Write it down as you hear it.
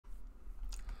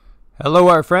Hello,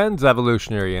 our friends,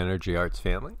 Evolutionary Energy Arts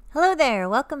family. Hello there,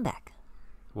 welcome back.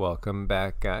 Welcome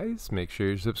back, guys. Make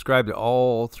sure you subscribe to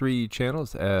all three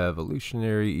channels,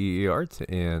 Evolutionary, EEARTS,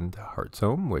 and Hearts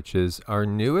Home, which is our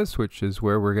newest, which is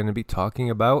where we're going to be talking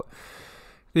about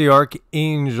the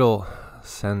Archangel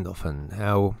Sandolphon.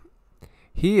 Now,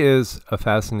 he is a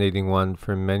fascinating one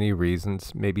for many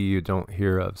reasons. Maybe you don't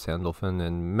hear of Sandolphon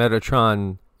and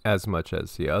Metatron as much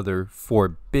as the other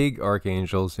four big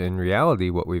archangels. In reality,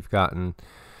 what we've gotten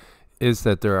is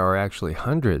that there are actually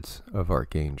hundreds of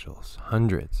archangels.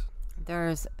 Hundreds.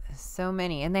 There's so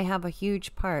many, and they have a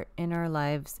huge part in our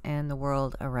lives and the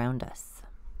world around us.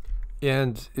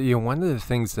 And one of the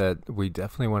things that we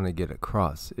definitely want to get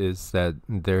across is that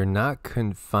they're not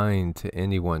confined to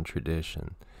any one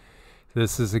tradition.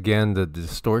 This is, again, the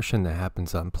distortion that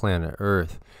happens on planet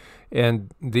Earth.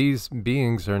 And these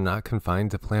beings are not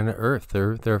confined to planet Earth.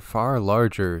 They're far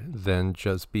larger than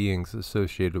just beings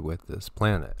associated with this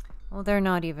planet. Well, they're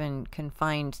not even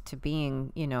confined to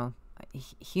being,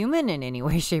 human in any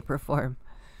way, shape, or form.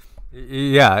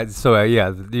 Yeah. So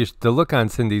the look on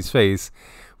Cindy's face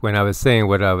when I was saying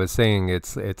what I was saying,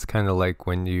 it's kind of like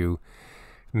when you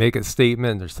make a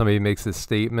statement or somebody makes a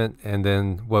statement, and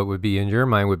then what would be in your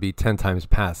mind would be 10 times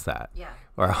past that. Yeah.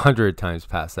 Or 100 times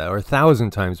past that, or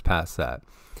 1,000 times past that.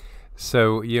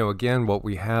 So, again, what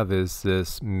we have is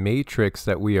this matrix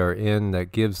that we are in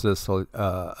that gives us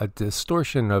a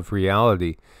distortion of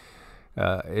reality.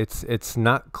 It's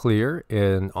not clear,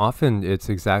 and often it's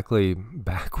exactly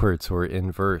backwards or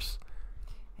inverse.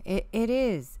 It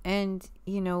is. And,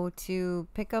 to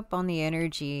pick up on the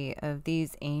energy of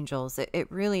these angels,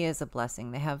 it really is a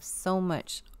blessing. They have so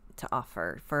much to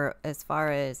offer for as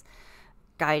far as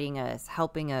guiding us,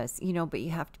 helping us, but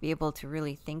you have to be able to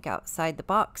really think outside the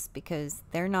box because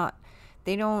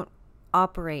they don't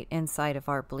operate inside of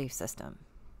our belief system.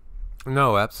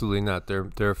 No, absolutely not.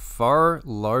 They're far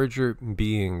larger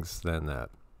beings than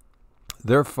that.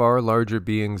 They're far larger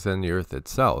beings than the earth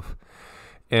itself.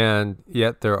 And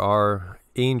yet there are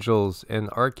angels and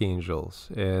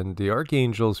archangels. And the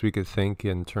archangels we could think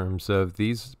in terms of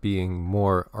these being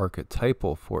more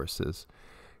archetypal forces,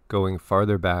 going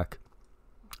farther back,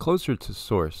 closer to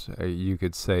source, you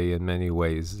could say in many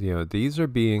ways. These are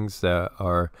beings that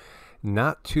are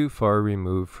not too far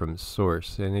removed from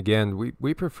source. And again,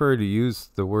 we prefer to use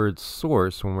the word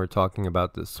source when we're talking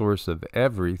about the source of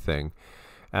everything,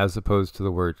 as opposed to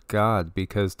the word God,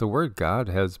 because the word God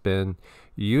has been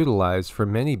utilized for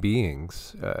many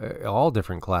beings, all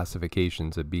different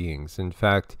classifications of beings. In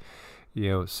fact,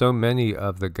 so many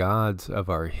of the gods of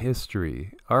our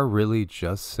history are really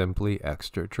just simply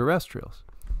extraterrestrials.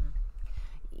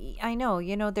 I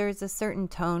know, there's a certain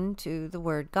tone to the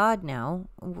word God now,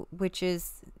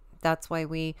 that's why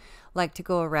we like to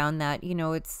go around that.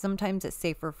 Sometimes it's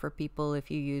safer for people if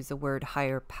you use the word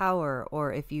higher power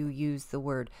or if you use the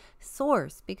word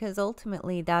source, because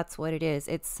ultimately that's what it is.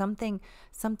 It's something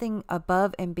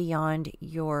above and beyond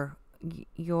your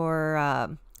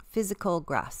physical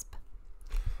grasp.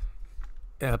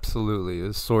 Absolutely,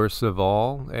 the source of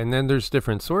all. And then there's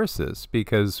different sources,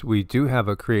 because we do have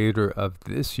a creator of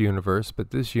this universe, but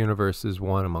this universe is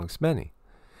one amongst many.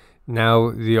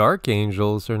 Now, the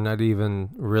archangels are not even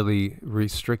really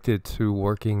restricted to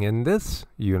working in this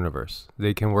universe.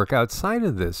 They can work outside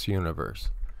of this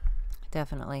universe.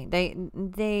 Definitely.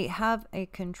 They have a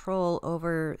control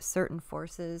over certain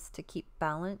forces to keep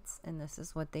balance, and this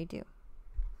is what they do.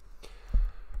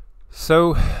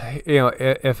 So,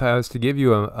 if I was to give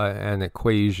you an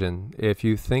equation, if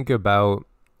you think about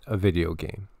a video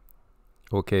game,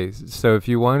 okay, so if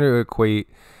you want to equate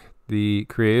the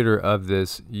creator of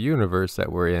this universe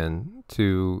that we're in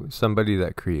to somebody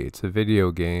that creates a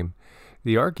video game,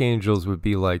 the archangels would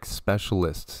be like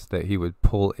specialists that he would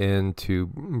pull in to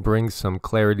bring some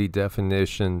clarity,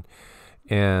 definition,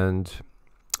 and,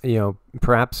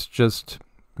 perhaps just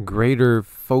greater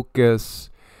focus,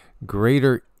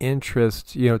 greater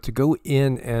interest, to go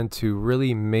in and to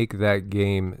really make that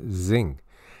game zing,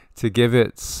 to give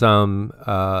it some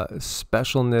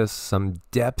specialness, some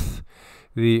depth.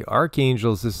 The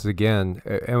archangels, this is again,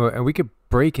 and we could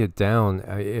break it down.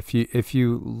 If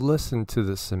you listen to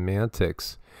the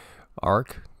semantics,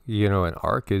 arc, an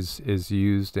arc is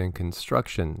used in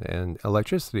construction and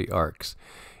electricity arcs.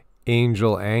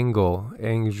 Angel, angle,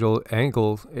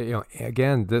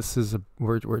 again, this is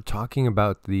we're talking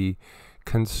about the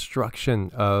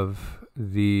construction of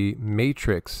the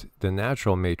matrix, the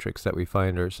natural matrix that we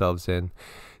find ourselves in.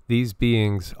 These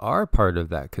beings are part of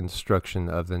that construction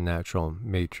of the natural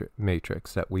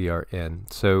matrix that we are in.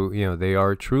 So, they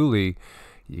are truly,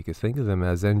 you could think of them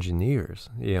as engineers,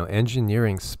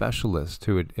 engineering specialists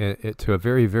to a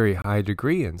very, very high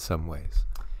degree in some ways.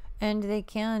 And they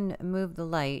can move the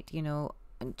light,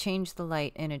 change the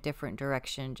light in a different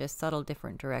direction, just subtle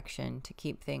different direction to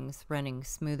keep things running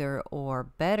smoother or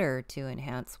better to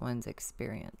enhance one's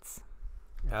experience.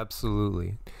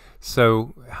 Absolutely.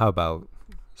 So how about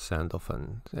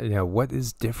Sandolphon? What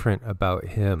is different about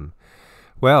him?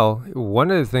 Well, one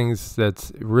of the things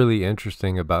that's really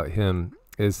interesting about him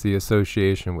is the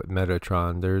association with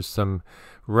Metatron. There's some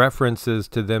references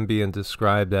to them being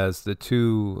described as the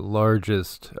two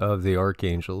largest of the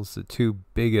archangels, the two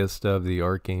biggest of the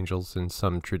archangels in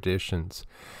some traditions.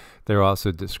 They're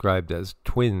also described as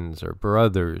twins or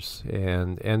brothers,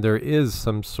 and there is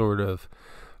some sort of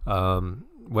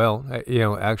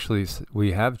actually,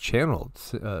 we have channeled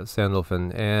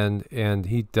Sandolphon, and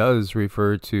he does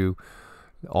refer to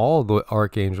all the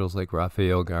archangels like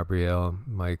Raphael, Gabriel,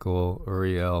 Michael,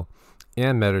 Uriel,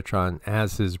 and Metatron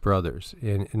as his brothers,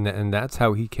 and that's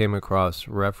how he came across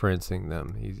referencing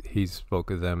them. He spoke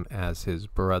of them as his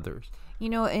brothers.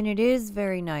 And it is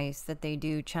very nice that they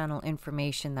do channel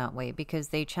information that way, because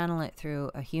they channel it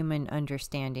through a human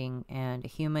understanding and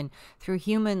through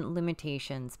human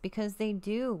limitations, because they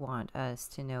do want us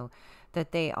to know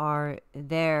that they are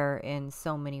there in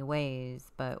so many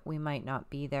ways, but we might not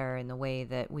be there in the way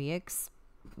that we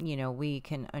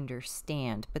can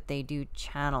understand, but they do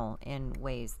channel in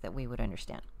ways that we would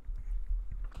understand.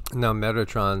 Now,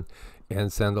 Metatron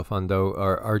and Sandolphon-Who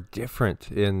are different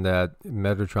in that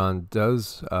Metatron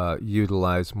does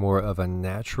utilize more of a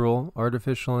natural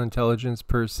artificial intelligence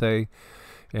per se,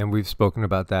 and we've spoken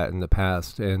about that in the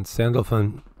past. And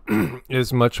Sandolphon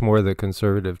is much more the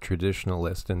conservative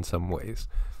traditionalist in some ways.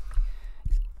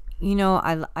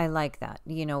 I like that,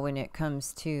 when it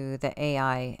comes to the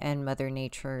AI and Mother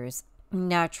Nature's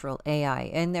natural AI.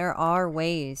 And there are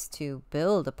ways to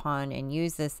build upon and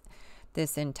use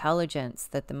this intelligence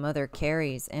that the mother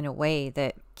carries in a way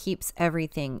that keeps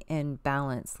everything in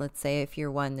balance. Let's say if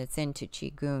you're one that's into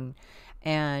Qigong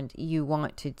and you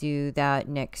want to do that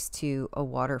next to a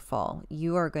waterfall,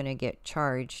 you are going to get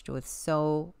charged with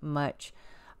so much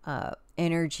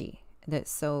energy that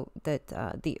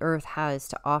the earth has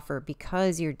to offer,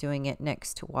 because you're doing it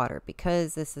next to water,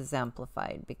 because this is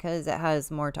amplified, because it has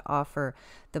more to offer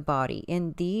the body.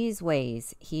 In these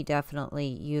ways, he definitely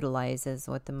utilizes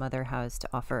what the mother has to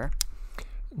offer.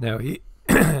 Now, he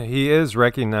is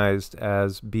recognized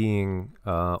as being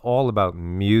all about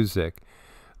music,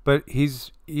 but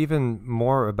he's even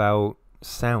more about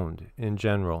sound in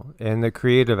general and the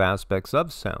creative aspects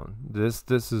of sound.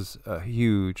 This is a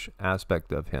huge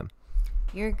aspect of him.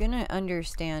 You're going to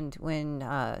understand when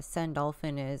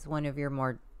Sandolphon is one of your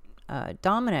more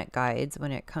dominant guides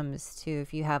when it comes to,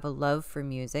 if you have a love for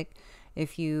music,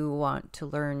 if you want to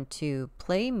learn to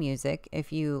play music,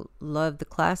 if you love the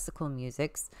classical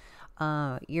musics,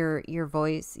 your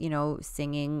voice,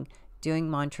 singing,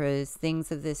 doing mantras,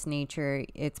 things of this nature,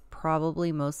 it's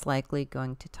probably most likely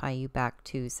going to tie you back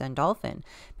to Sandolphon,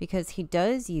 because he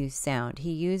does use sound.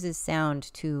 He uses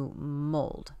sound to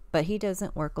mold, but he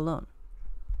doesn't work alone.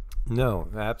 No,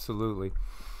 absolutely.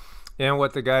 And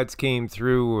what the guides came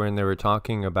through when they were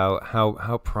talking about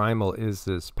how primal is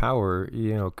this power,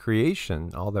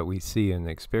 creation, all that we see and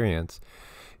experience,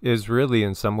 is really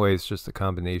in some ways just a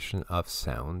combination of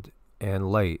sound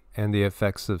and light and the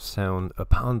effects of sound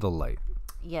upon the light.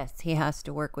 Yes, he has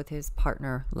to work with his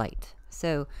partner, light.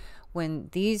 So when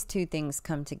these two things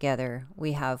come together,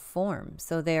 we have form.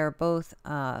 So they are both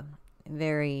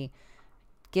very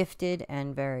gifted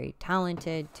and very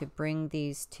talented to bring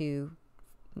these two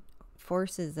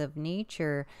forces of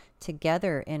nature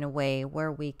together in a way where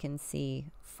we can see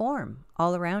form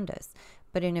all around us,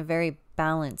 but in a very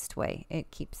balanced way.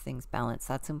 It keeps things balanced.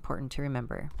 That's important to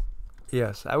remember.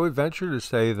 Yes, I would venture to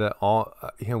say that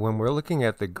when we're looking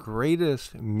at the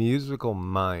greatest musical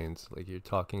minds, like you're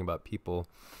talking about people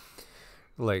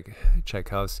like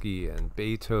Tchaikovsky and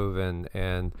Beethoven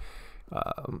and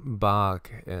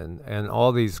Bach and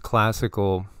all these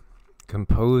classical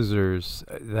composers,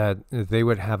 that they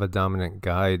would have a dominant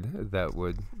guide that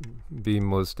would be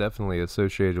most definitely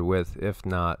associated with, if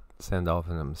not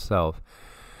Sandolphon himself.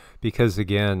 Because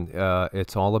again,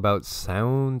 it's all about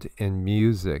sound and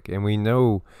music, and we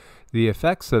know the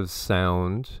effects of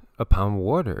sound upon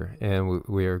water, and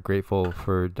we are grateful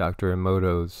for Dr.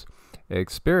 Emoto's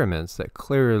experiments that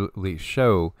clearly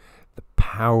show the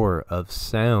power of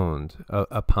sound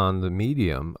upon the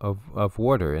medium of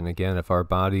water. And again, if our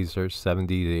bodies are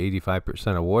 70 to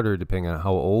 85% of water, depending on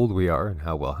how old we are and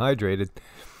how well hydrated,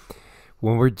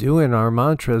 when we're doing our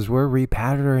mantras, we're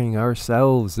repatterning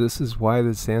ourselves. This is why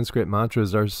the Sanskrit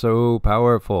mantras are so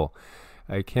powerful.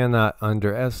 I cannot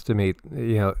understate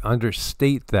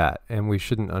that, and we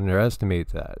shouldn't underestimate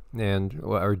that. And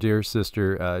our dear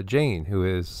sister Jane, who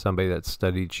is somebody that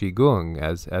studied Qigong,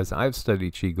 as I've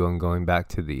studied Qigong going back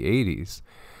to the 80s,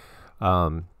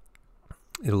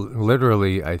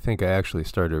 literally, I think I actually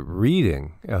started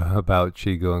reading about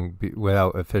Qigong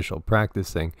without official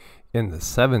practicing in the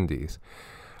 70s.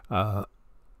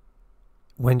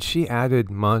 When she added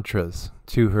mantras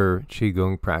to her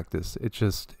Qigong practice, it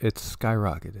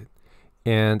skyrocketed.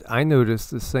 And I noticed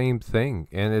the same thing.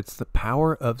 And it's the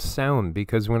power of sound,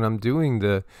 because when I'm doing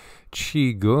the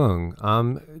Qigong,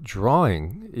 I'm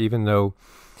drawing, even though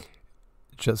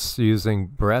just using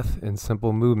breath and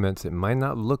simple movements, it might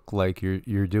not look like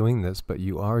you're doing this, but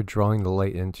you are drawing the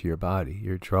light into your body.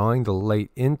 You're drawing the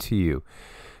light into you.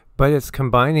 But it's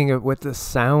combining it with the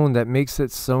sound that makes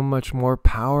it so much more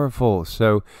powerful.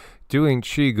 So doing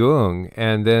Qigong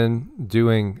and then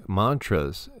doing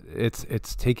mantras,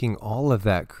 it's taking all of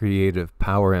that creative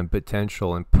power and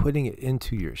potential and putting it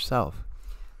into yourself.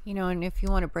 You know, and if you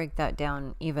want to break that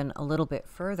down even a little bit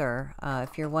further,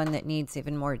 if you're one that needs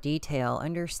even more detail,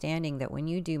 understanding that when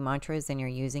you do mantras and you're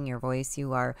using your voice,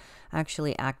 you are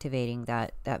actually activating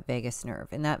that vagus nerve.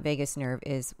 And that vagus nerve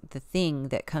is the thing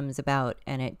that comes about,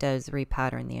 and it does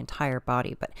repattern the entire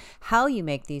body. But how you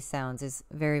make these sounds is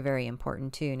very, very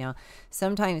important too. Now,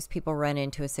 sometimes people run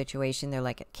into a situation, they're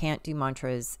like, I can't do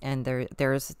mantras, and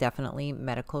there's definitely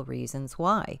medical reasons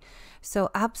why. So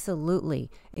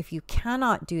absolutely, if you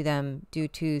cannot do them due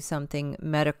to something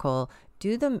medical,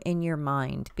 do them in your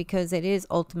mind, because it is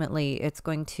ultimately, it's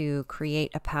going to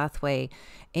create a pathway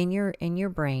in your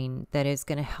brain that is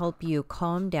going to help you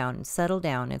calm down, settle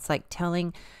down. It's like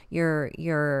telling your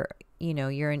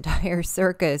entire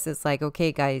circus, it's like,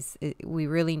 okay guys, we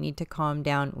really need to calm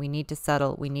down, we need to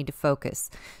settle, we need to focus.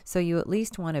 So you at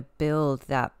least want to build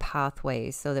that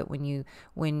pathway so that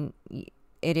when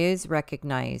it is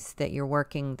recognized that you're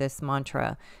working this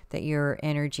mantra, that your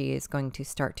energy is going to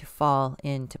start to fall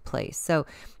into place. So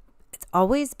it's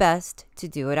always best to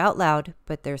do it out loud,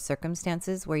 but there's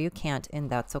circumstances where you can't,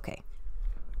 and that's okay.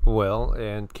 Well,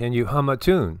 and can you hum a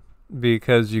tune?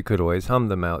 Because you could always hum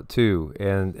them out too,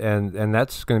 and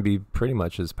that's going to be pretty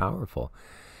much as powerful,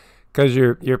 because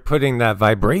you're putting that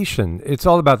vibration. It's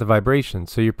all about the vibration,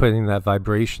 so you're putting that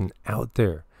vibration out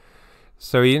there.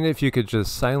 So even if you could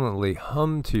just silently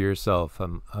hum to yourself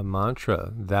a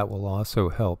mantra, that will also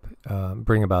help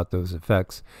bring about those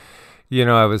effects. You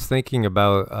know, I was thinking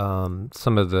about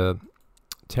some of the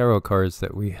tarot cards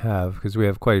that we have, because we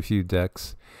have quite a few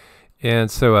decks.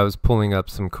 And so I was pulling up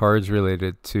some cards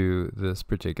related to this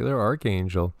particular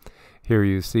archangel. Here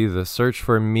you see the search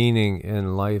for meaning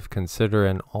in life. Consider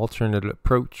an alternate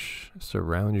approach.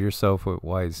 Surround yourself with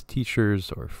wise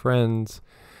teachers or friends.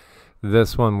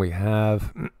 This one we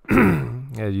have,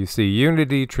 as you see,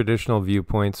 unity, traditional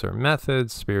viewpoints or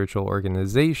methods, spiritual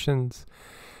organizations,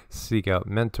 seek out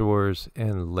mentors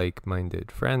and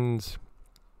like-minded friends.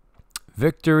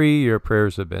 Victory, your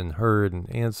prayers have been heard and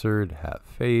answered, have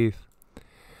faith.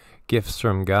 Gifts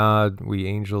from God, we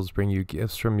angels bring you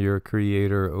gifts from your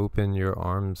Creator, open your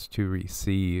arms to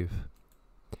receive.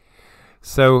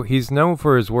 So he's known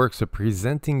for his works of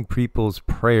presenting people's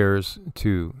prayers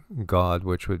to God,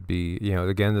 which would be, you know,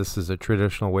 again, this is a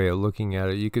traditional way of looking at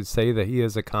it. You could say that he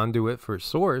is a conduit for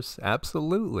source,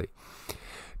 absolutely.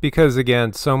 Because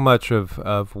again, so much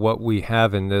of what we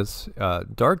have in this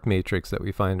dark matrix that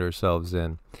we find ourselves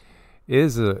in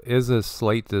is a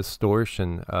slight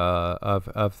distortion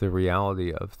of the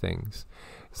reality of things.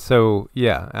 So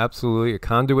yeah, absolutely, a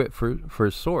conduit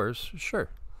for source, sure.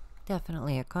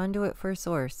 Definitely a conduit for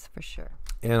source, for sure.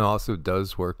 And also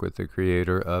does work with the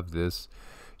creator of this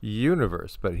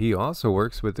universe, but he also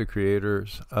works with the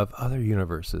creators of other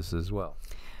universes as well.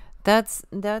 That's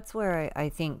where I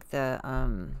think the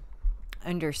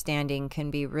understanding can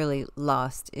be really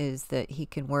lost, is that he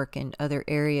can work in other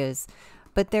areas.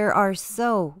 But there are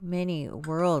so many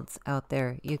worlds out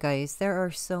there, you guys. There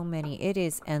are so many. It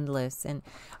is endless. And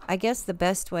I guess the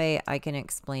best way I can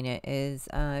explain it is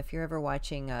if you're ever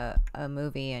watching a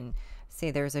movie and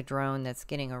say there's a drone that's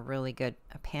getting a really good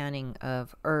panning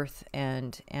of Earth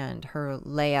and her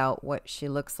layout, what she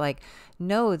looks like,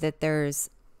 know that there's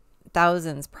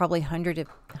thousands, probably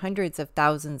hundreds of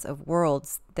thousands of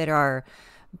worlds that are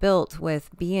built with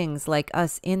beings like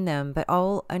us in them, but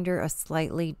all under a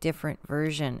slightly different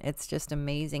version. It's just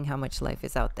amazing how much life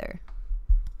is out there.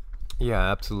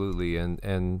 Yeah, absolutely.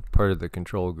 And part of the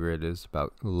control grid is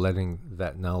about letting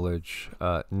that knowledge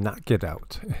not get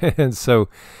out. And so,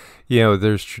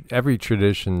 there's every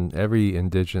tradition, every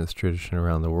indigenous tradition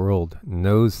around the world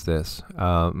knows this.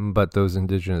 But those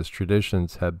indigenous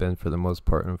traditions have been, for the most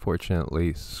part,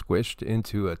 unfortunately, squished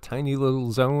into a tiny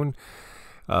little zone.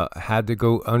 Had to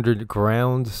go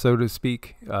underground, so to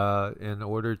speak, in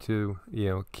order to,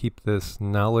 keep this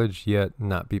knowledge yet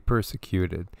not be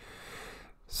persecuted.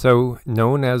 So,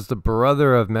 known as the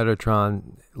brother of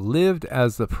Metatron, lived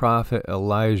as the prophet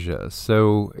Elijah.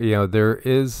 So, there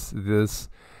is this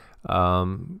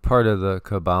part of the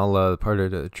Kabbalah, part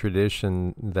of the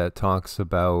tradition that talks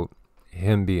about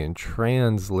him being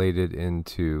translated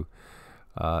into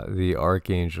the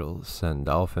Archangel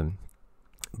Sandolphon.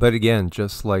 But again,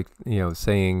 just like,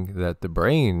 saying that the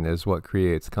brain is what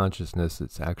creates consciousness,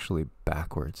 it's actually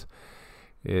backwards.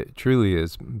 It truly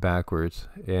is backwards.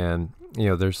 And,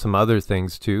 there's some other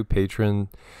things too. Patron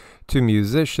to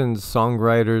musicians,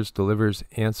 songwriters, delivers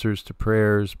answers to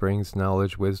prayers, brings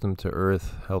knowledge, wisdom to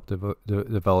earth, help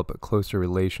develop a closer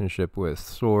relationship with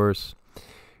Source.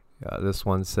 This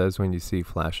one says, when you see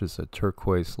flashes of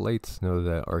turquoise lights, know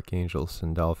that Archangel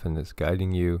Sandolphon is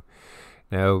guiding you.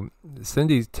 Now,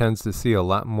 Cindy tends to see a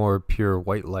lot more pure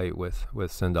white light with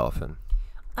Sandolphon.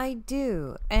 I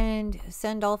do. And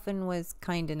Sandolphon was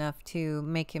kind enough to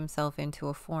make himself into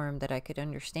a form that I could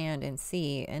understand and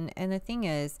see. And the thing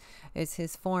is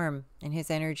his form and his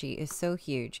energy is so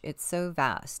huge. It's so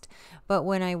vast. But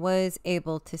when I was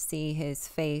able to see his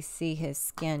face, see his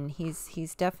skin,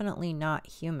 he's definitely not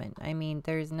human. I mean,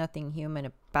 there's nothing human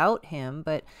about him,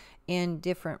 but in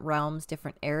different realms,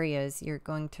 different areas, you're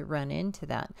going to run into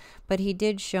that. But he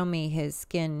did show me his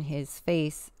skin, his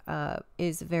face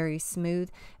is very smooth.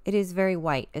 It is very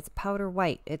white. It's powder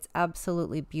white. It's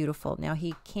absolutely beautiful. Now,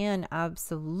 he can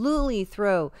absolutely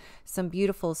throw some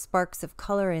beautiful sparks of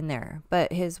color in there,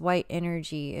 but his white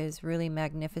energy is really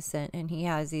magnificent, and he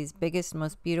has these biggest,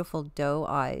 most beautiful doe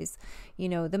eyes.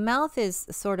 The mouth is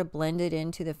sort of blended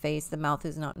into the face. The mouth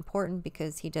is not important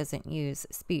because he doesn't use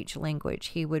speech language.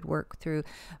 He would work through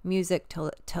music,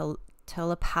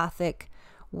 telepathic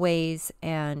ways,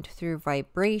 and through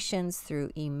vibrations,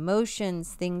 through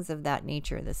emotions, things of that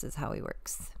nature. This is how he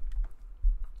works.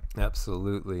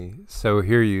 Absolutely. So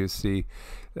here you see,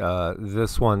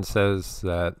 this one says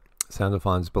that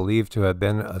Sandalphon is believed to have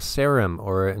been a serum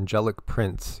or angelic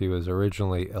prince. He was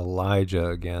originally Elijah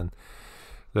again,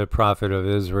 the prophet of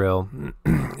Israel.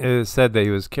 It is said that he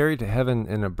was carried to heaven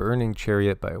in a burning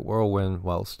chariot by a whirlwind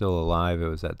while still alive. It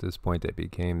was at this point that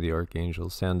became the Archangel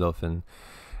Sandalphon.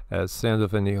 As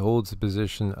Sandalphon, he holds the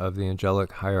position of the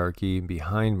angelic hierarchy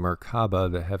behind Merkaba,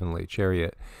 the heavenly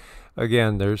chariot.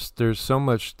 Again, there's so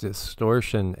much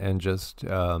distortion and just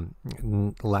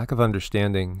lack of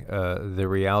understanding the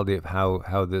reality of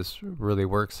how this really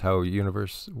works, how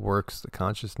universe works, the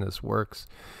consciousness works.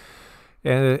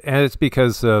 And it's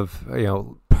because of,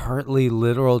 partly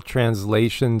literal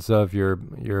translations of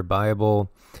your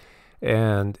Bible,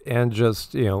 and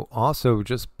just, also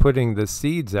just putting the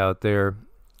seeds out there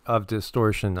of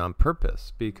distortion on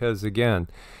purpose. Because again,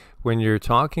 when you're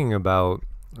talking about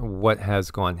what has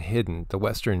gone hidden, the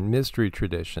Western mystery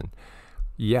tradition,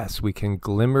 yes, we can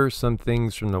glimmer some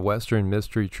things from the Western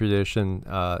mystery tradition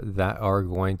that are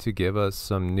going to give us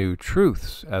some new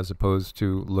truths, as opposed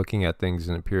to looking at things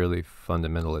in a purely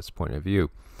fundamentalist point of view.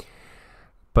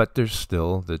 But there's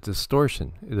still the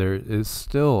distortion. There is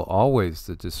still always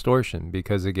the distortion,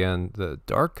 because again, the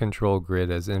dark control grid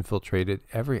has infiltrated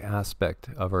every aspect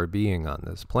of our being on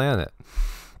this planet.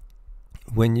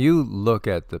 When you look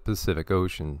at the Pacific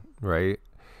Ocean, right,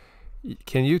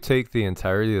 can you take the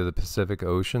entirety of the Pacific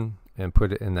Ocean and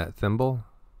put it in that thimble?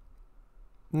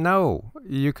 No,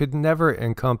 you could never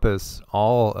encompass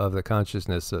all of the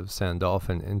consciousness of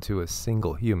Sandalphon into a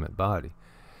single human body.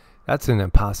 That's an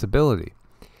impossibility.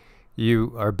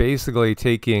 You are basically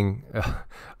taking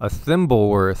a thimble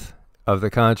worth of the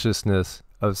consciousness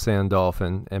of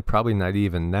Sandalphon, and probably not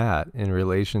even that in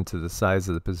relation to the size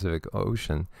of the Pacific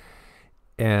Ocean,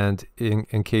 and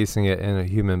encasing it in a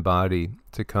human body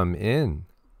to come in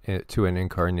to an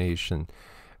incarnation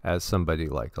as somebody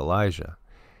like Elijah.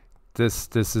 This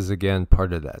is again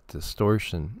part of that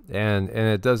distortion, and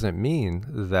it doesn't mean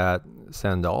that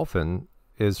Sandalphon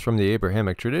is from the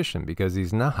Abrahamic tradition, because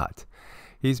he's not.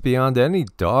 He's beyond any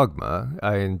dogma.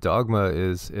 Dogma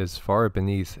is far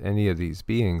beneath any of these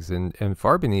beings, and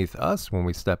far beneath us when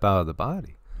we step out of the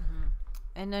body.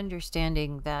 And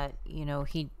understanding that,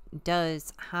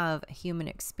 does have a human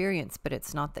experience, but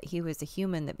it's not that he was a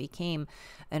human that became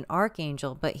an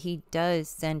archangel, but he does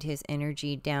send his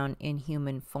energy down in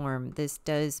human form. This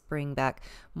does bring back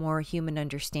more human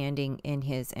understanding in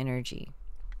his energy.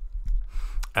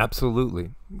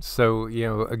 Absolutely. So,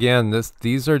 again,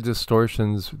 these are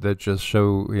distortions that just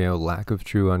show, lack of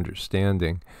true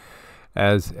understanding.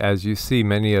 As you see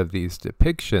many of these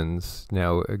depictions,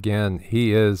 now, again,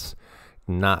 he is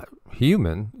not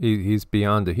human. He's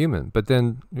beyond a human. But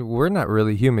then we're not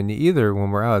really human either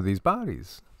when we're out of these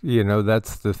bodies.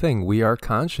 That's the thing. We are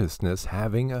consciousness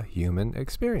having a human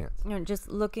experience. Just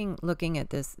looking at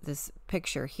this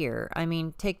picture here. I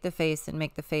mean, take the face and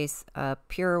make the face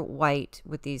pure white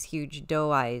with these huge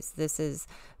doe eyes. This is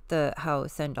how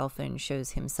Sandolphon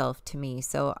shows himself to me.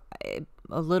 So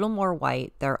a little more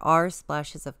white. There are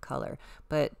splashes of color,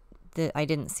 but I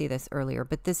didn't see this earlier.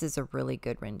 But this is a really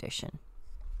good rendition.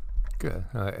 Good.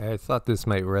 I thought this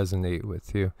might resonate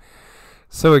with you.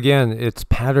 So again, it's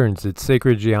patterns, it's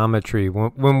sacred geometry.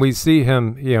 When we see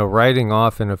him, riding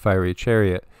off in a fiery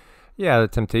chariot, yeah, the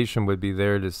temptation would be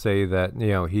there to say that,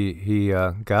 he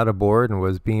got aboard and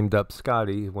was beamed up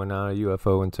Scotty, went on a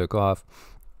UFO and took off.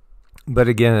 But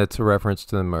again, it's a reference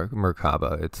to the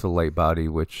Merkaba. It's the light body,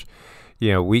 which,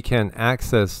 we can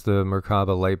access the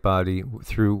Merkaba light body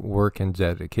through work and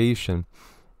dedication.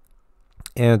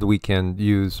 And we can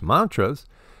use mantras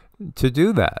to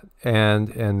do that,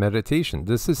 and meditation.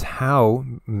 This is how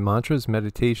mantras,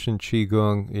 meditation,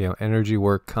 Qigong, energy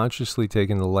work, consciously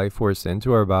taking the life force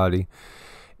into our body,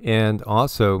 and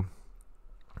also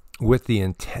with the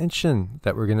intention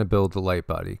that we're going to build the light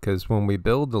body. Because when we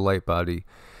build the light body,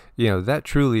 that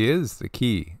truly is the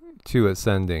key to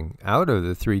ascending out of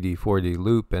the 3D, 4D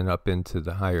loop and up into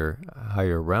the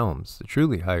higher realms, the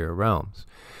truly higher realms.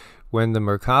 When the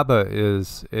Merkaba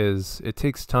it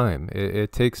takes time.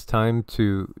 It takes time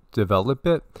to develop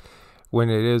it. When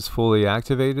it is fully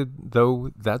activated,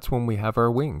 though, that's when we have our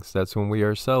wings. That's when we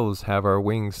ourselves have our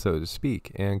wings, so to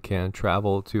speak, and can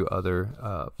travel to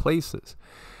other places.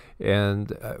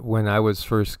 And when I was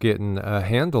first getting a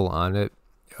handle on it,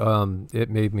 it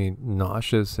made me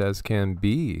nauseous as can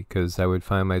be, because I would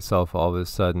find myself all of a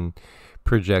sudden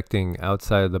projecting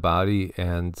outside of the body.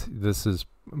 And this is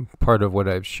part of what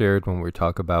I've shared when we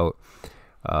talk about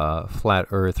flat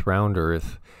earth, round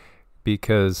earth,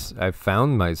 because I've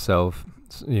found myself,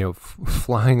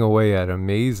 flying away at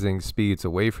amazing speeds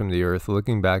away from the earth,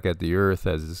 looking back at the earth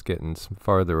as it's getting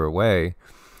farther away.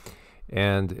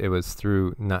 And it was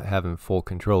through not having full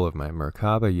control of my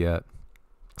Merkaba yet,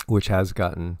 which has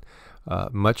gotten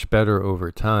much better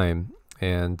over time.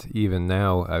 And even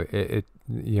now,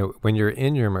 when you're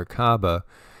in your Merkaba,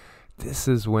 this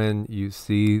is when you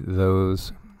see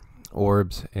those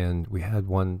orbs. And we had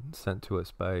one sent to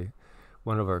us by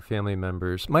one of our family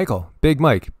members, Michael, Big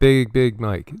Mike.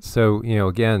 So,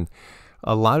 again,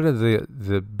 a lot of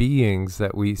the beings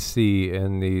that we see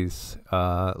in these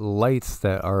lights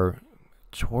that are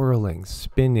twirling,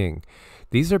 spinning,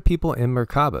 these are people in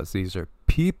Merkabas. These are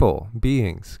people,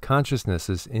 beings,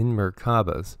 consciousnesses in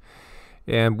Merkabas.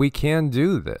 And we can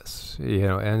do this,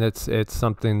 and it's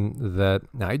something that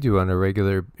I do on a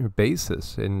regular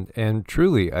basis. And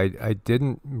truly, I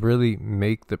didn't really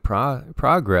make the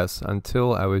progress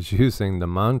until I was using the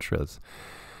mantras.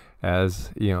 As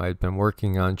I'd been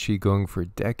working on Qigong for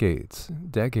decades.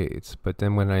 But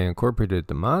then when I incorporated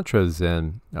the mantras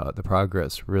in, the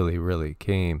progress really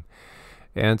came.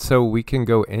 And so we can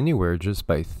go anywhere just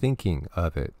by thinking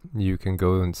of it. You can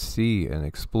go and see and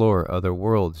explore other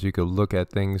worlds. You could look at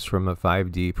things from a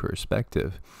 5D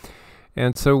perspective.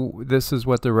 And so this is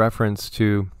what the reference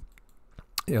to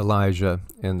Elijah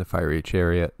and the fiery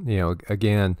chariot,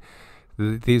 again,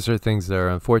 these are things that are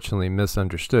unfortunately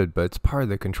misunderstood, but it's part of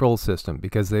the control system,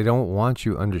 because they don't want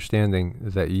you understanding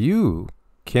that you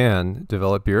can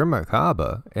develop your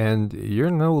Merkaba and you're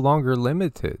no longer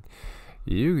limited.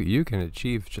 You can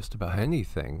achieve just about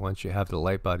anything once you have the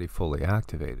light body fully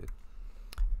activated.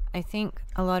 I think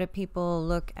a lot of people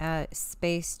look at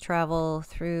space travel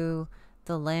through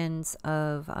the lens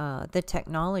of the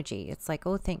technology. It's like,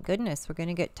 oh, thank goodness, we're going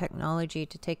to get technology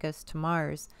to take us to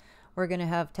Mars. We're going to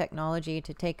have technology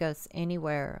to take us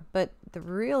anywhere. But the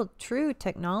real true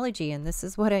technology, and this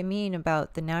is what I mean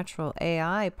about the natural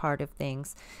AI part of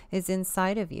things, is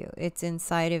inside of you. It's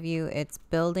inside of you. It's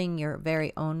building your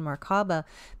very own Merkaba,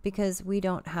 because we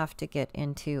don't have to get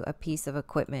into a piece of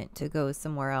equipment to go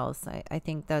somewhere else. I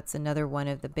think that's another one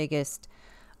of the biggest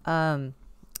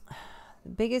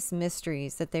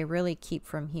mysteries that they really keep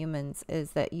from humans,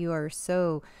 is that you are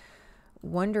so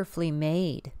wonderfully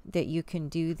made that you can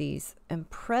do these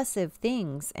impressive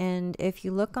things. And if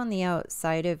you look on the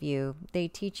outside of you, they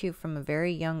teach you from a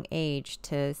very young age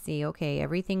to see, okay,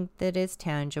 everything that is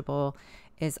tangible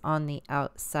is on the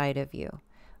outside of you.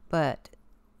 But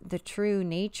the true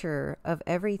nature of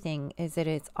everything is that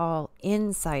it's all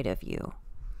inside of you.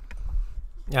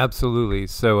 Absolutely.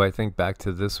 So I think back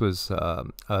to this was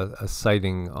a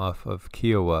sighting off of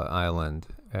Kiowa Island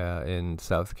in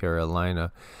South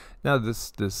Carolina. Now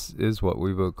this is what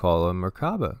we would call a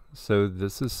Merkaba. So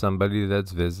this is somebody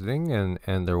that's visiting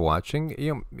and they're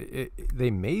watching.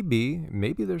 They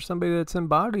maybe there's somebody that's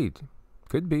embodied.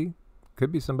 Could be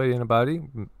somebody in a body.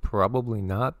 Probably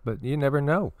not, but you never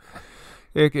know.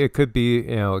 It could be,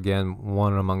 again,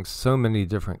 one amongst so many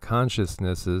different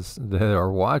consciousnesses that are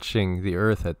watching the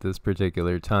Earth at this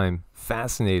particular time,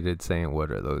 fascinated, saying, what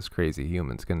are those crazy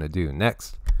humans going to do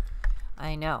next?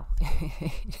 I know.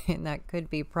 And that could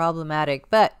be problematic,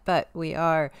 but we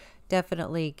are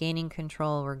definitely gaining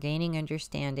control. We're gaining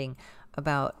understanding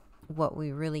about what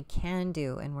we really can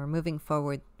do, and we're moving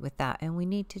forward with that, and we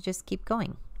need to just keep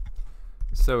going.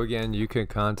 So again, you can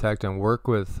contact and work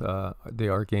with the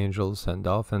Archangel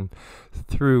Sandolphon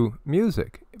through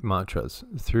music, mantras,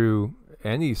 through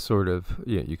any sort of,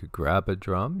 you could grab a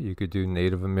drum, you could do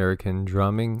Native American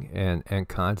drumming and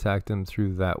contact them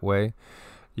through that way.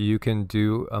 You can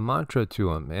do a mantra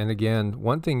to them. And again,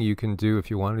 one thing you can do if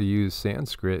you want to use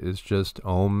Sanskrit is just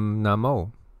Om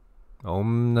Namo.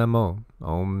 Om Namo.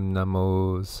 Om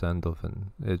Namo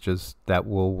Sandolphon. That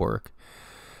will work.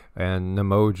 And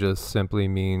Namo just simply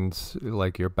means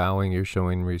like you're bowing, you're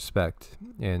showing respect,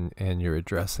 and you're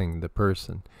addressing the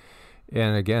person.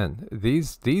 And again,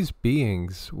 these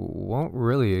beings won't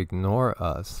really ignore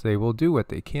us. They will do what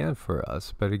they can for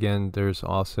us. But again, there's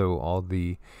also all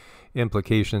the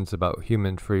implications about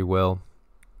human free will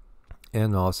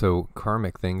and also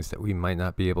karmic things that we might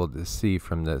not be able to see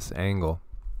from this angle.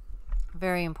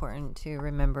 Very important to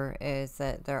remember is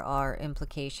that there are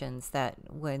implications that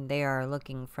when they are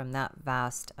looking from that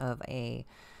vast of an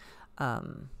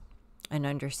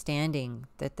understanding,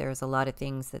 that there's a lot of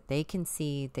things that they can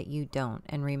see that you don't.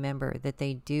 And remember that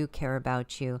they do care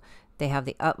about you. They have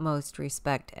the utmost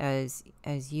respect as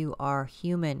you are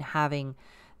human, having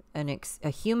a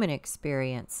human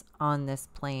experience on this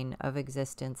plane of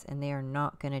existence, and they are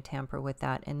not going to tamper with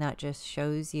that. And that just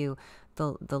shows you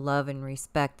the love and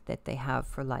respect that they have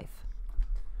for life.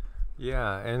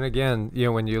 Yeah, and again,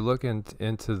 when you look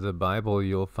into the Bible,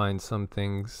 you'll find some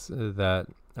things that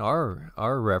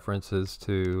are references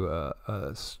to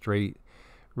a straight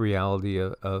reality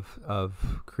of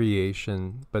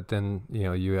creation, but then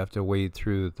you have to wade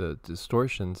through the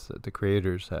distortions that the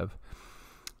creators have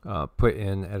put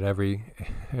in at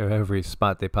every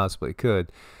spot they possibly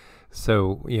could.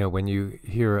 So when you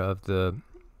hear of the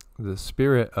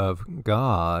Spirit of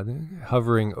God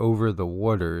hovering over the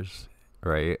waters,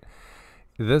 right?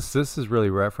 This is really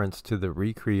reference to the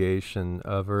recreation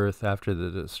of Earth after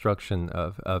the destruction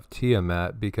of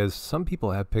Tiamat, because some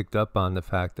people have picked up on the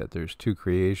fact that there's two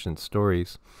creation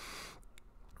stories.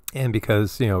 And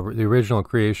because, the original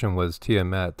creation was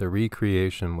Tiamat, the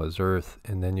recreation was Earth,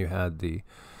 and then you had the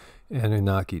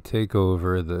Anunnaki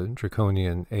takeover, the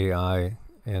draconian AI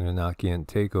Anunnakian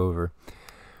takeover.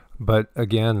 But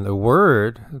again, the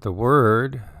word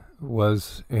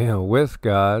was, with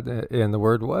God, and the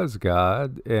word was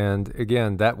God. And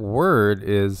again, that word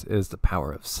is the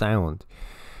power of sound.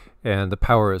 And the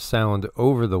power of sound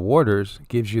over the waters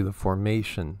gives you the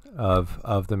formation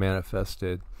of the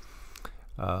manifested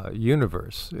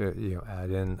universe.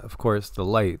 Add in, of course, the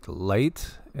light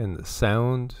and the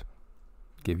sound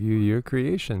give you your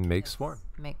creation, makes form.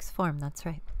 Makes form, that's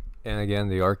right. And again,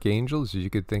 the archangels, you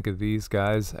could think of these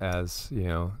guys as,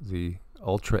 the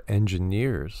ultra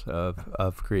engineers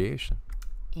of creation.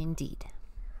 Indeed.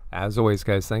 As always,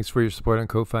 guys, thanks for your support on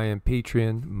Ko-Fi and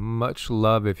Patreon. Much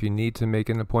love. If you need to make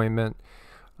an appointment,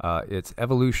 it's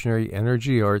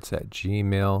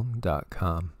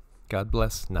evolutionaryenergyarts@gmail.com. God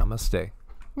bless. Namaste.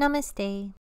 Namaste.